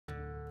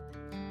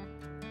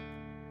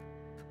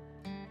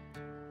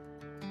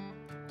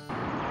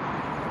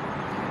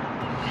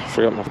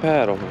Forgot my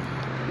paddle.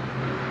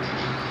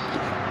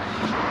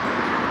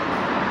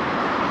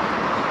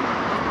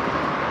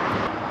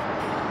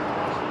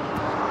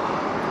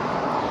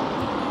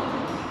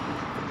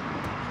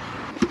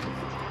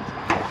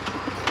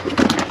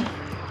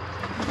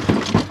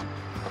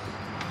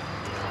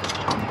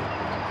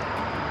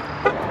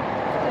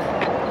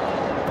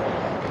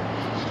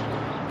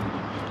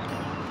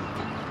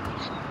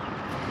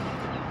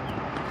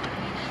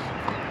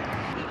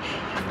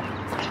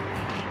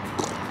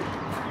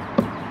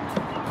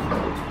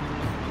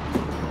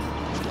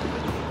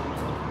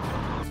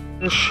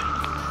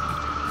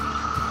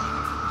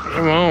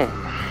 Come on.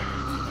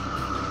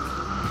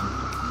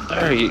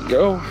 There you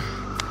go.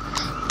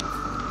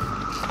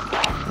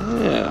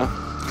 Yeah.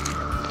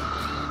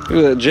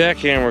 Look at that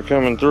jackhammer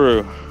coming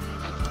through.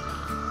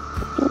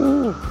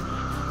 Ooh.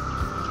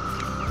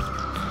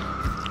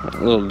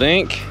 A little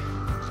dink.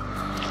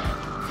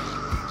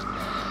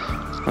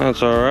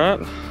 That's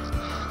alright.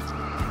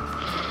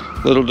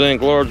 Little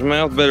dink, large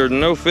mouth, better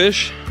than no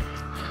fish.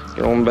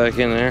 Get on back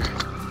in there.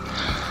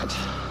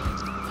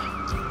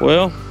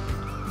 Well,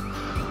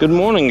 good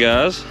morning,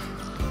 guys.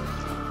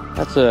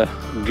 That's a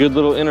good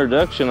little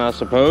introduction, I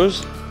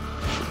suppose.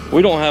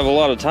 We don't have a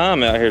lot of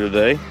time out here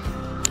today,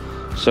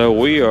 so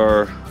we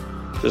are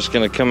just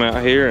gonna come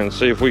out here and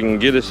see if we can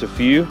get us a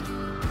few,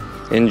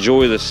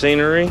 enjoy the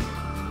scenery,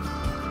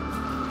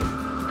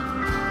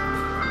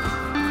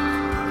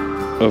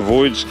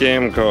 avoid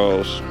scam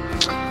calls,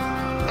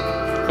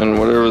 and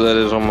whatever that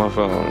is on my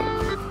phone.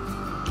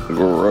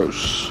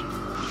 Gross.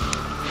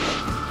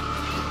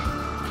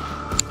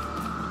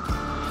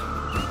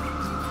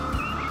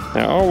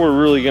 Now all we're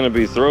really going to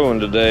be throwing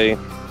today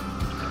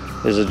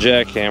is a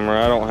jackhammer.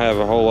 I don't have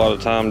a whole lot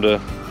of time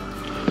to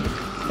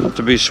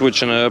be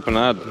switching up, and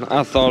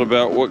I thought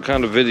about what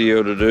kind of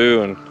video to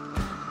do, and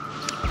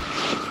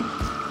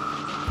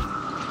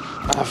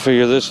I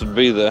figure this would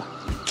be the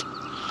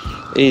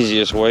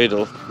easiest way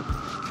to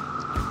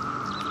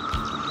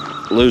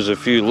lose a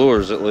few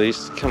lures at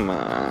least. Come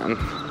on.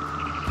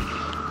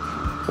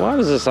 Why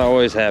does this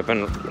always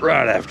happen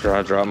right after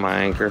I drop my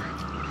anchor?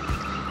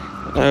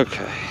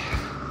 Okay.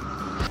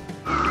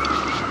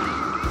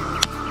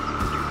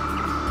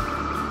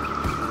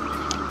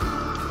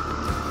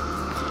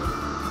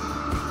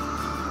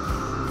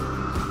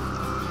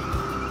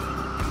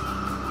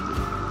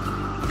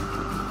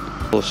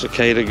 Little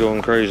cicada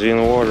going crazy in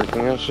the water.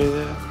 Can y'all see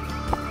that?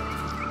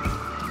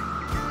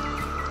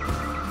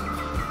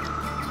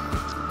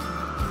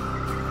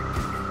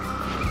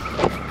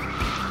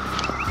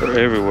 They're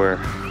everywhere.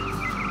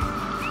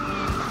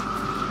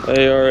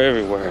 They are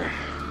everywhere.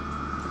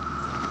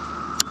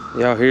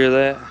 Y'all hear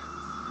that?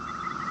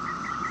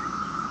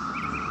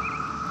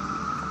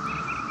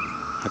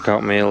 I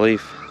caught me a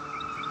leaf.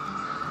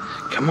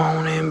 Come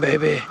on in,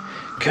 baby.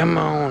 Come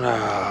on.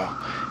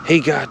 Oh,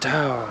 he got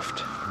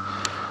toughed.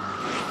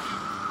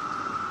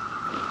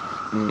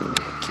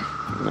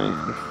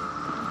 Man,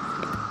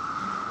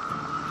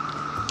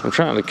 I'm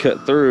trying to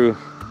cut through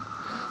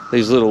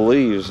these little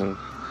leaves and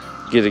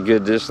get a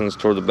good distance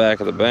toward the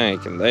back of the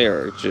bank, and they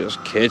are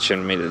just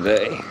catching me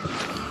today.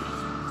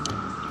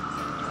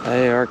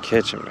 They are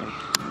catching me.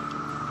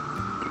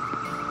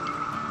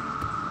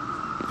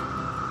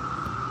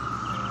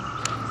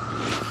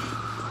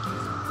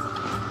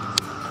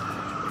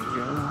 There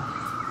you go.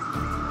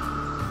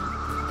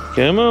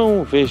 Come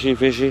on, fishy,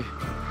 fishy.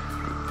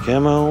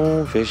 Come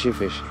on, fishy,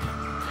 fishy.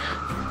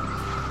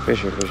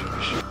 Fishy, fishy,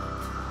 fishy.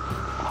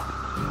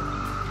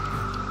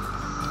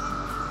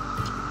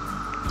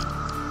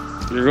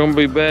 You're gonna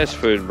be bass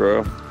food,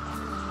 bro.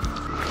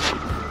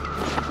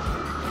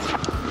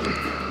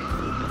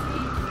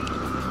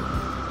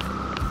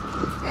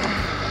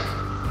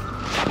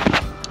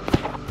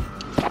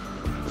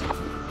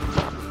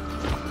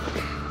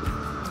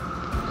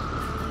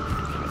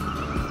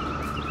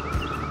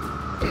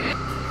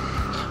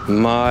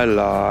 My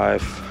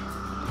life.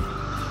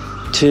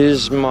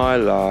 'Tis my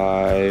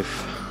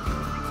life.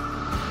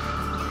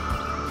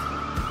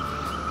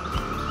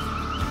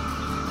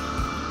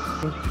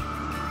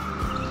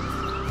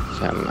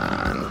 Come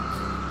on.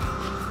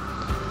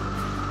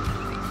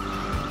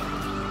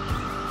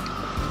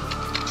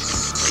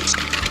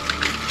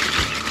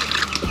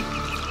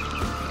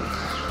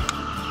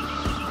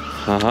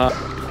 Haha.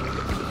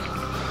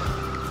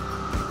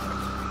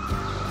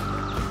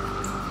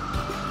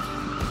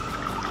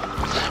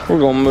 We're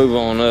gonna move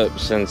on up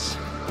since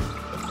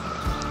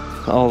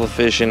all the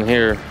fish in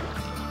here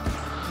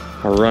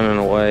are running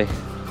away,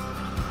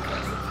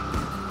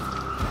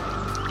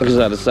 because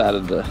I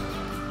decided to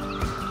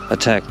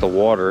attack the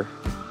water.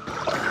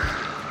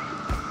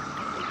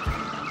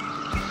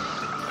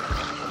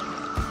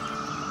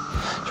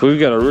 So we've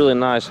got a really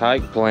nice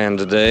hike planned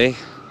today,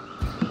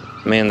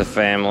 me and the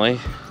family.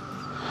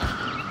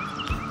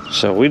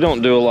 So we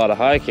don't do a lot of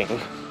hiking.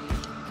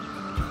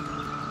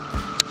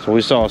 So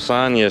we saw a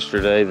sign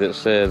yesterday that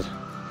said,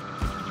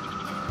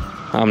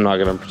 I'm not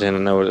gonna pretend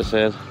to know what it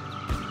said,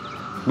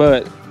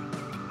 but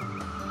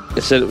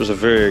it said it was a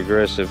very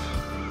aggressive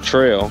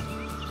trail.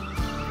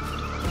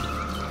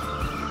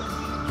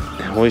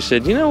 we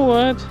said, you know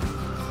what?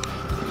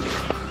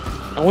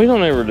 We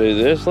don't ever do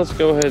this. Let's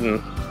go ahead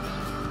and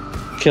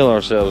kill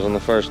ourselves on the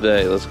first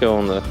day. Let's go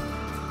on the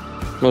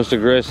most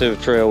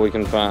aggressive trail we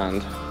can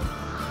find.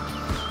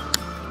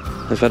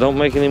 If I don't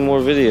make any more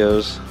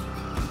videos,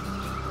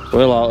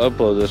 well, I'll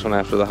upload this one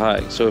after the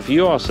hike. So if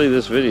you all see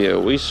this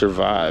video, we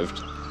survived.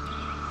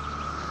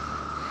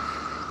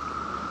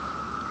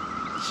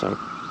 So I'm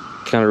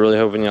kind of really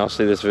hoping y'all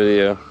see this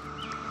video.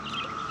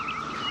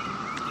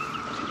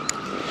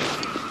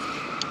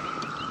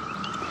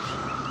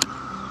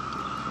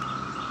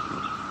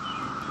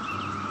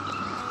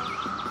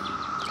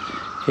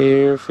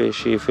 Here,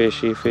 fishy,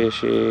 fishy,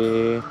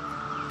 fishy.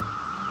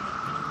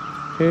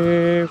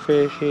 Here,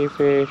 fishy,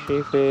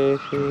 fishy,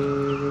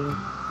 fishy.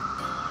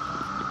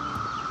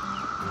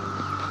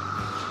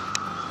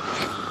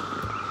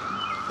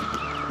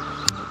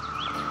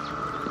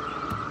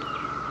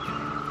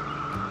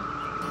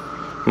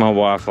 My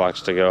wife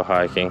likes to go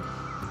hiking.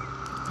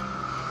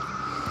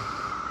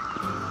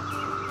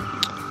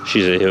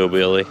 She's a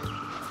hillbilly.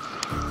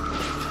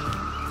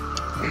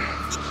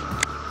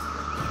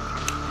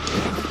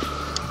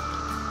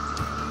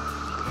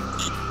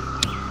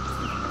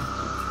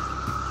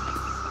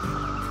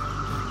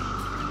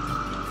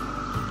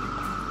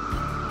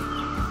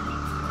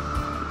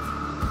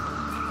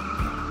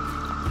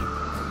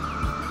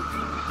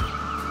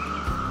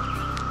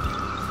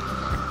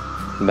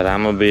 But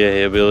I'm gonna be a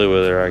hillbilly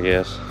with her, I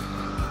guess.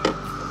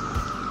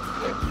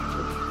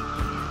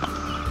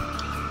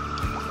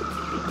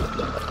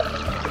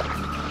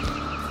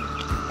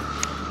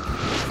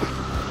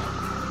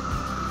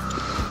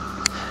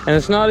 And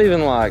it's not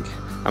even like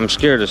I'm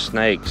scared of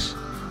snakes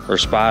or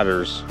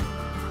spiders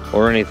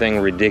or anything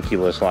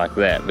ridiculous like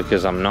that,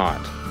 because I'm not.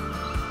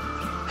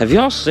 Have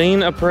y'all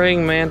seen a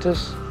praying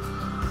mantis?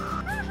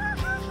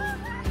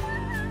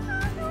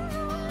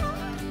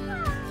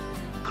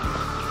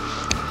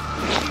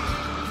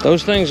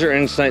 Those things are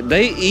insane.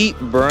 They eat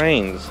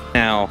brains.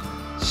 Now,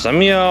 some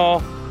of y'all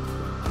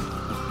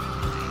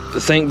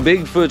think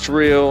Bigfoot's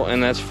real,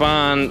 and that's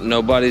fine.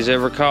 Nobody's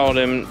ever caught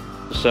him.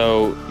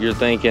 So you're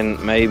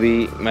thinking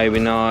maybe, maybe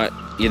not.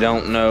 You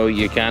don't know,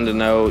 you kind of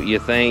know, you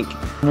think.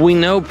 We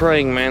know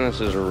praying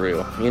mantises are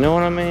real. You know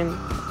what I mean?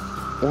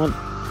 What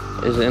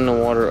is in the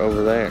water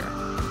over there?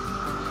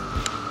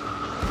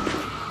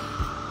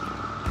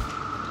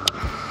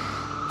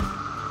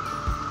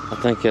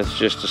 I think that's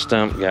just a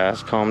stump,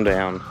 guys. Calm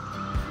down.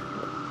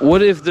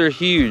 What if they're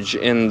huge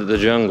in the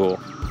jungle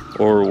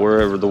or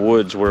wherever, the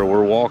woods where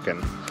we're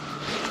walking?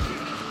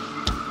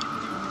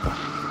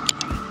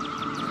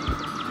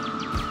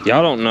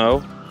 Y'all don't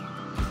know.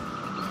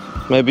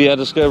 Maybe I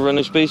discover a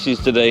new species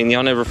today and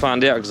y'all never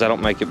find out because I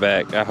don't make it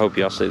back. I hope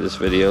y'all see this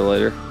video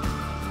later.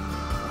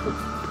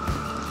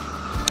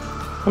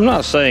 I'm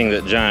not saying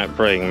that giant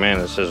praying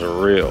mantises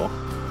are real.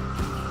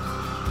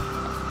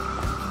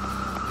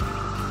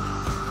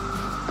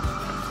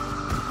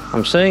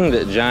 I'm saying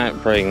that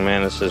giant praying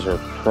mantises are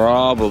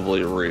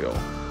probably real.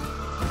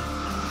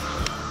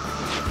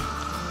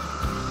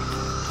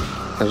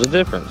 There's a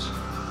difference.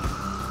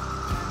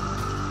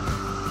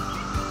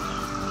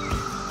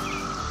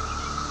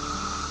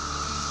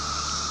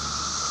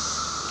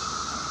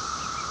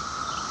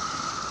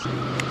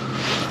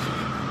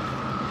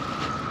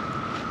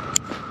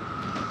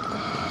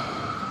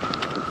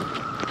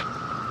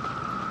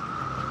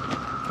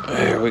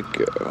 There we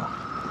go.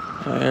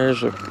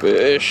 There's a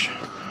fish.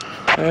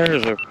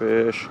 There's a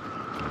fish.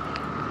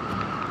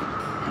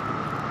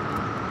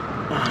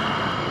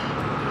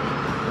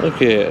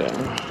 Look at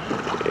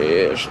him.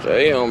 Yeah,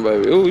 stay on,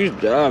 baby. Oh, he's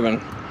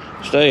diving.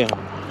 Stay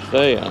on.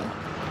 Stay on.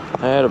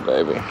 Had a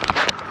baby.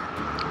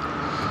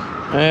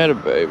 Had a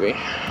baby.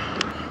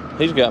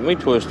 He's got me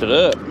twisted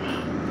up.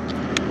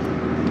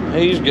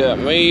 He's got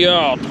me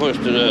all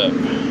twisted up.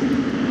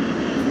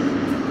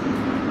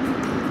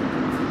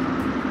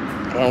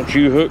 Don't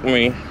you hook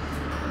me.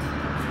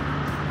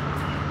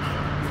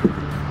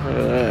 Look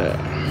at that.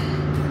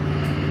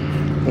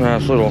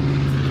 Nice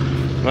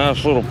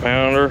little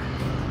pounder.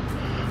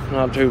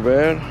 Not too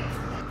bad.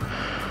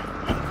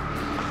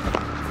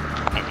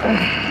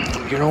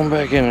 Get on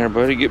back in there,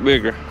 buddy. Get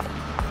bigger.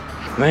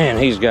 Man,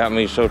 he's got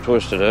me so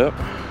twisted up.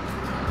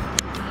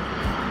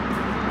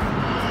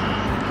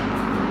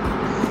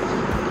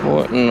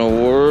 What in the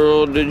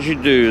world did you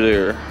do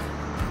there?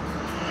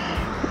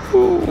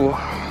 Ooh.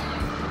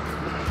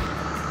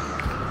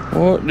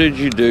 What did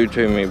you do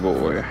to me,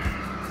 boy?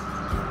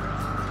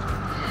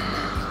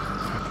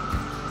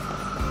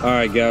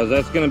 Alright guys,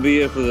 that's going to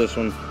be it for this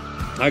one.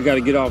 I got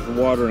to get off the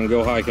water and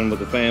go hiking with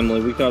the family.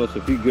 We caught us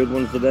a few good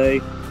ones today.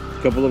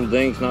 A couple little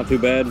dinks, not too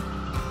bad.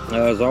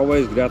 As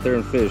always, get out there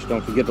and fish.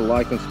 Don't forget to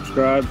like and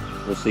subscribe.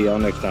 We'll see y'all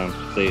next time.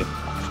 See ya.